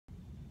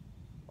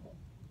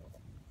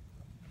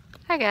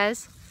Hi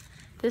guys,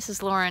 this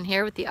is Lauren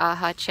here with the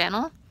AHA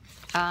channel.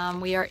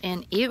 We are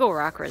in Eagle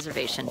Rock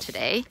Reservation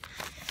today,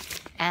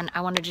 and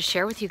I wanted to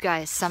share with you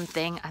guys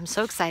something. I'm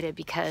so excited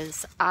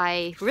because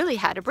I really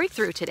had a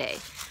breakthrough today.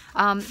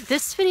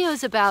 This video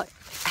is about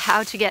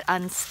how to get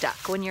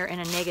unstuck when you're in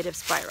a negative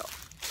spiral.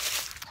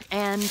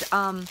 And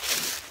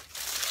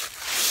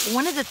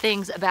one of the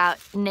things about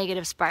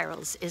negative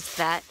spirals is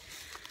that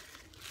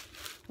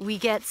we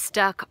get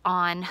stuck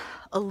on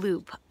a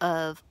loop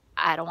of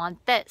I don't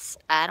want this,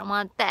 I don't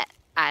want that,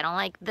 I don't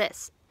like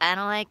this, I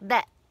don't like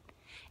that.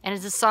 And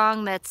it's a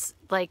song that's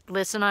like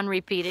listen on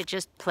repeat. It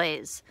just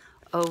plays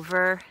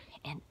over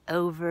and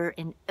over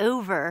and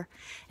over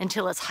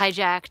until it's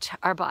hijacked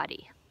our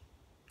body.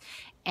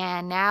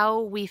 And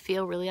now we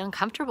feel really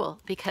uncomfortable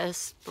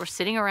because we're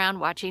sitting around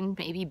watching,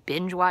 maybe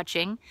binge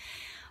watching,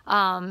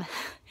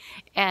 guilty,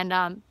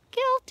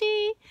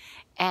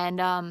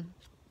 and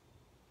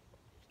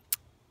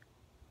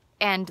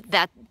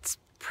that's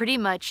pretty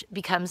much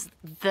becomes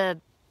the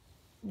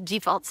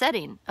default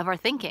setting of our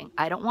thinking.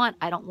 I don't want,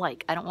 I don't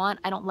like, I don't want,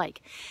 I don't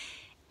like.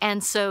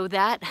 And so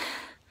that,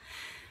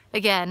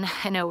 again,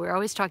 I know we're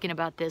always talking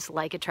about this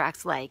like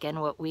attracts like,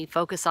 and what we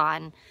focus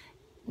on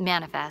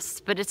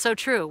manifests, but it's so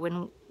true.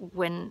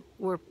 When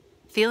we're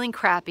feeling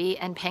crappy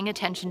and paying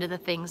attention to the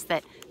things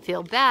that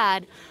feel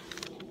bad,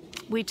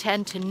 we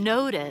tend to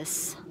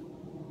notice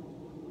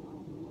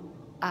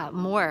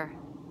more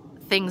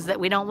things that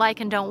we don't like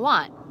and don't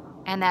want.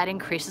 And that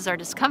increases our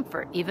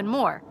discomfort even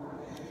more,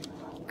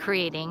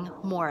 creating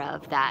more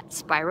of that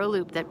spiral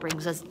loop that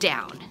brings us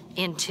down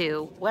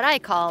into what I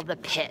call the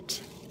pit.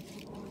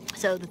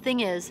 So the thing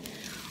is,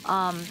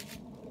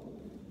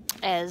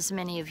 as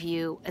many of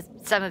you,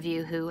 some of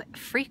you who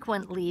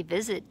frequently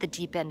visit the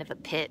deep end of a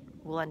pit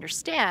will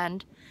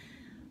understand,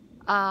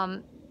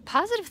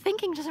 positive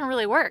thinking doesn't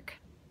really work.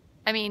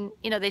 I mean,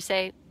 you know, they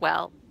say,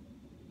 well,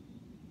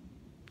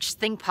 just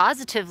think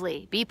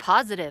positively, be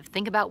positive,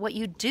 think about what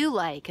you do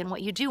like and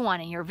what you do want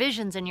and your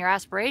visions and your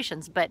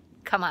aspirations, but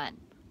come on,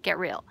 get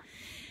real.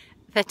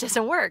 That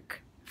doesn't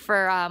work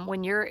for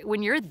when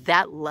you're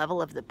that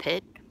level of the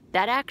pit.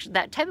 That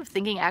type of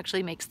thinking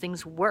actually makes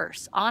things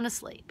worse,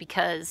 honestly,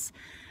 because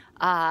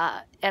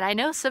and I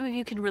know some of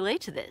you can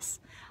relate to this.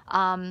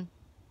 Then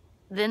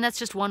that's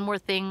just one more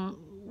thing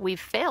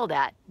we've failed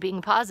at,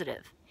 being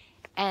positive.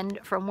 And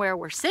from where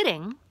we're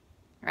sitting,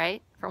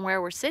 right? From where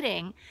we're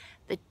sitting,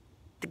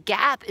 the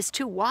gap is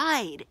too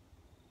wide,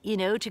 you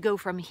know, to go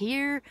from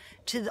here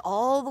to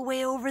all the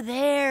way over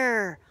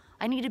there.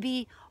 I need to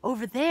be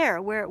over there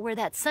where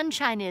that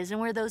sunshine is and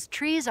where those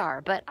trees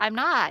are, but I'm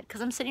not because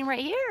I'm sitting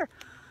right here.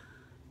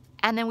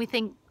 And then we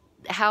think,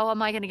 how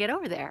am I going to get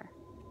over there?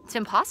 It's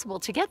impossible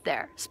to get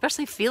there,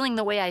 especially feeling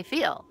the way I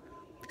feel.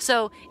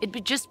 So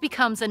it just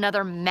becomes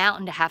another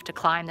mountain to have to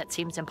climb that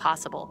seems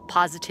impossible.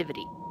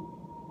 Positivity.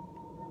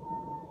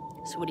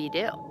 So what do you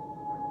do?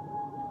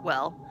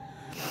 Well,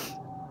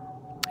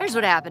 here's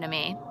what happened to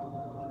me.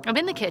 I'm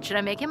in the kitchen,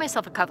 I'm making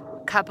myself a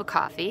cup of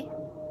coffee.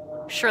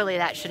 Surely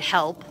that should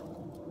help,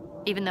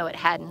 even though it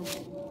hadn't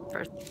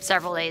for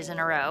several days in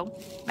a row.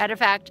 Matter of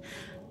fact,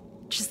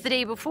 just the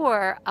day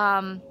before,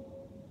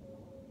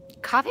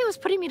 coffee was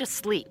putting me to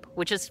sleep,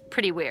 which is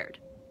pretty weird.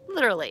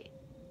 Literally.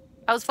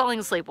 I was falling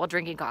asleep while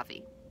drinking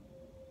coffee.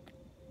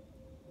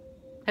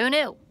 Who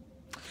knew?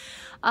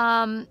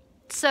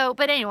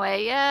 But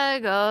anyway, yeah,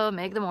 go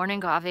make the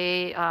morning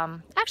coffee.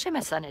 Actually,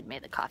 my son had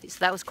made the coffee, so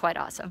that was quite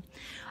awesome.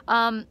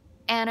 And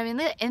I'm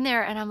in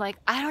there, and I'm like,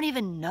 I don't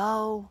even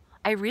know.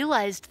 I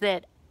realized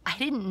that I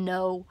didn't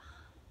know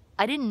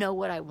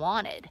what I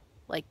wanted.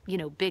 Like, you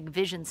know, big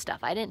vision stuff.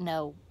 I didn't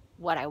know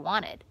what I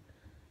wanted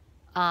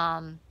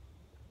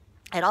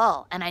at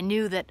all. And I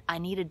knew that I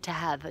needed to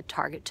have a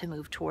target to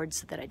move towards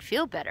so that I'd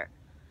feel better.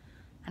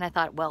 And I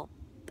thought, well,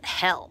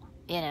 hell,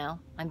 you know,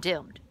 I'm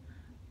doomed.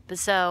 But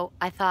so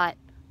I thought,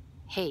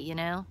 hey, you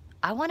know,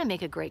 I want to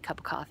make a great cup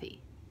of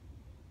coffee.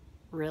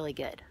 Really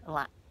good, a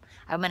lot.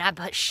 I'm gonna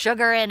put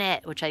sugar in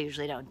it, which I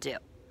usually don't do.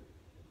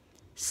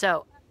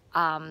 So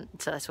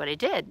that's what I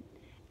did.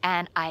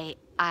 And I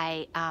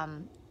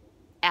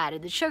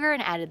added the sugar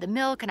and added the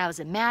milk, and I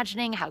was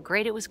imagining how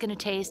great it was gonna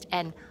taste,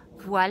 and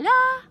voila!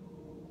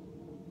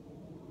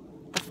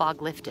 The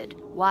fog lifted.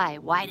 Why?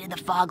 Why did the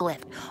fog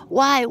lift?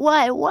 Why?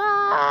 Why?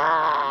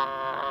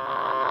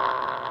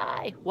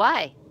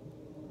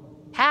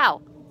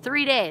 How?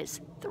 3 days.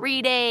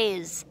 3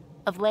 days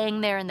of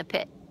laying there in the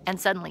pit.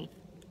 And suddenly,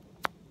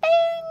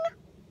 bing!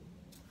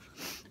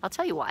 I'll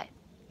tell you why.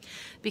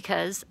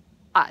 Because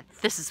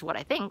this is what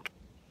I think.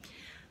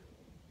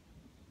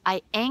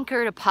 I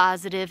anchored a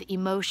positive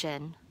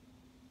emotion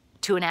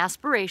to an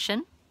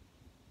aspiration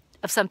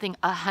of something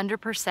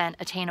 100%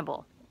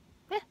 attainable.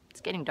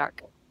 It's getting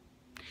dark.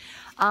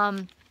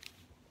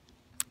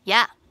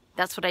 Yeah,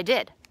 that's what I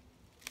did.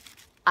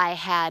 I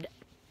had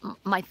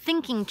my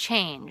thinking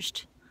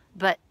changed,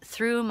 but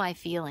through my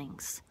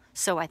feelings.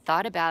 So I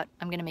thought about,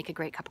 I'm going to make a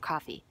great cup of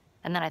coffee.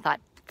 And then I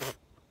thought,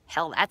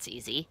 hell, that's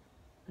easy.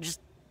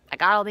 I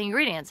got all the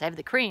ingredients. I have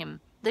the cream.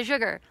 the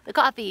sugar, the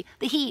coffee,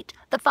 the heat,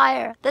 the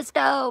fire, the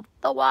stove,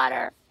 the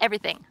water,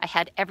 everything. I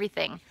had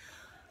everything.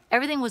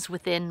 Everything was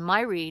within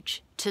my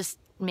reach to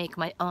make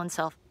my own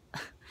self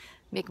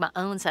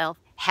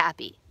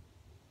happy.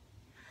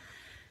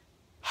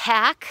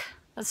 Hack.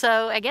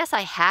 So I guess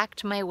I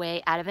hacked my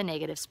way out of a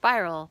negative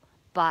spiral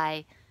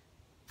by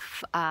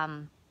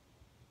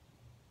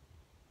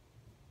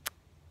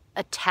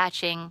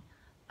attaching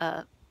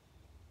a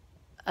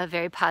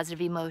very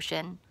positive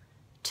emotion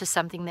to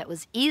something that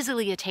was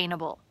easily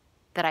attainable,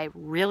 that I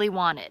really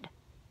wanted.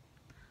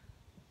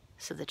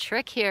 So the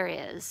trick here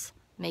is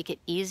make it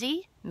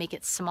easy, make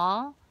it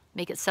small,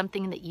 make it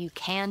something that you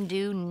can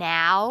do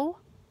now.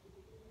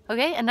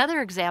 Okay,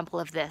 another example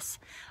of this.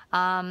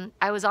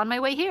 I was on my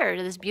way here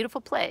to this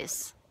beautiful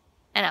place.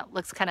 I know, it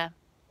looks kind of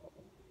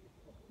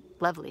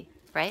lovely,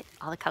 right?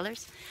 All the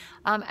colors.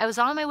 I was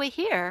on my way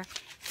here,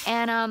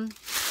 and I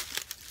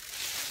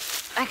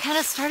kind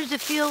of started to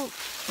feel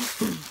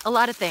a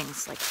lot of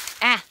things. Like,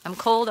 I'm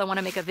cold, I want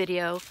to make a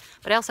video,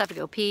 but I also have to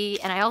go pee,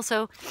 and I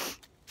also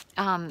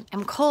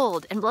am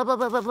cold, and blah, blah,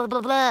 blah, blah, blah,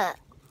 blah, blah.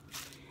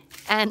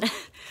 And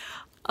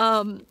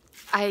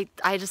I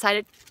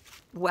decided,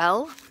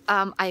 well,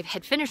 I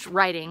had finished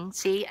writing.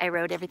 See, I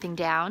wrote everything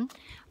down,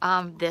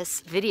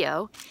 this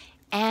video,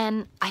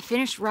 and I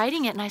finished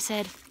writing it, and I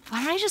said,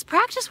 why don't I just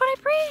practice what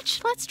I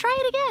preach? Let's try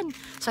it again.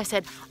 So I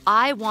said,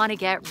 I want to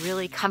get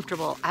really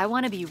comfortable. I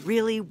want to be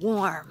really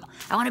warm.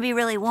 I want to be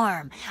really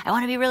warm. I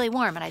want to be really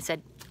warm. And I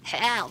said,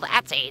 hell,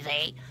 that's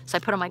easy. So I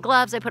put on my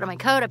gloves, I put on my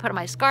coat, I put on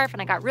my scarf,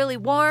 and I got really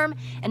warm.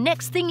 And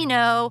next thing you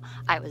know,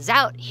 I was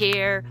out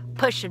here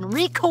pushing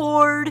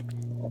record.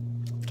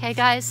 Okay,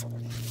 guys?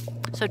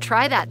 So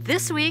try that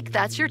this week.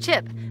 That's your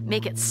tip.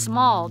 Make it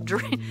small.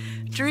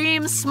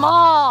 Dream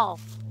small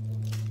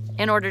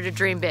in order to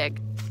dream big.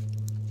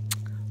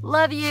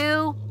 Love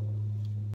you.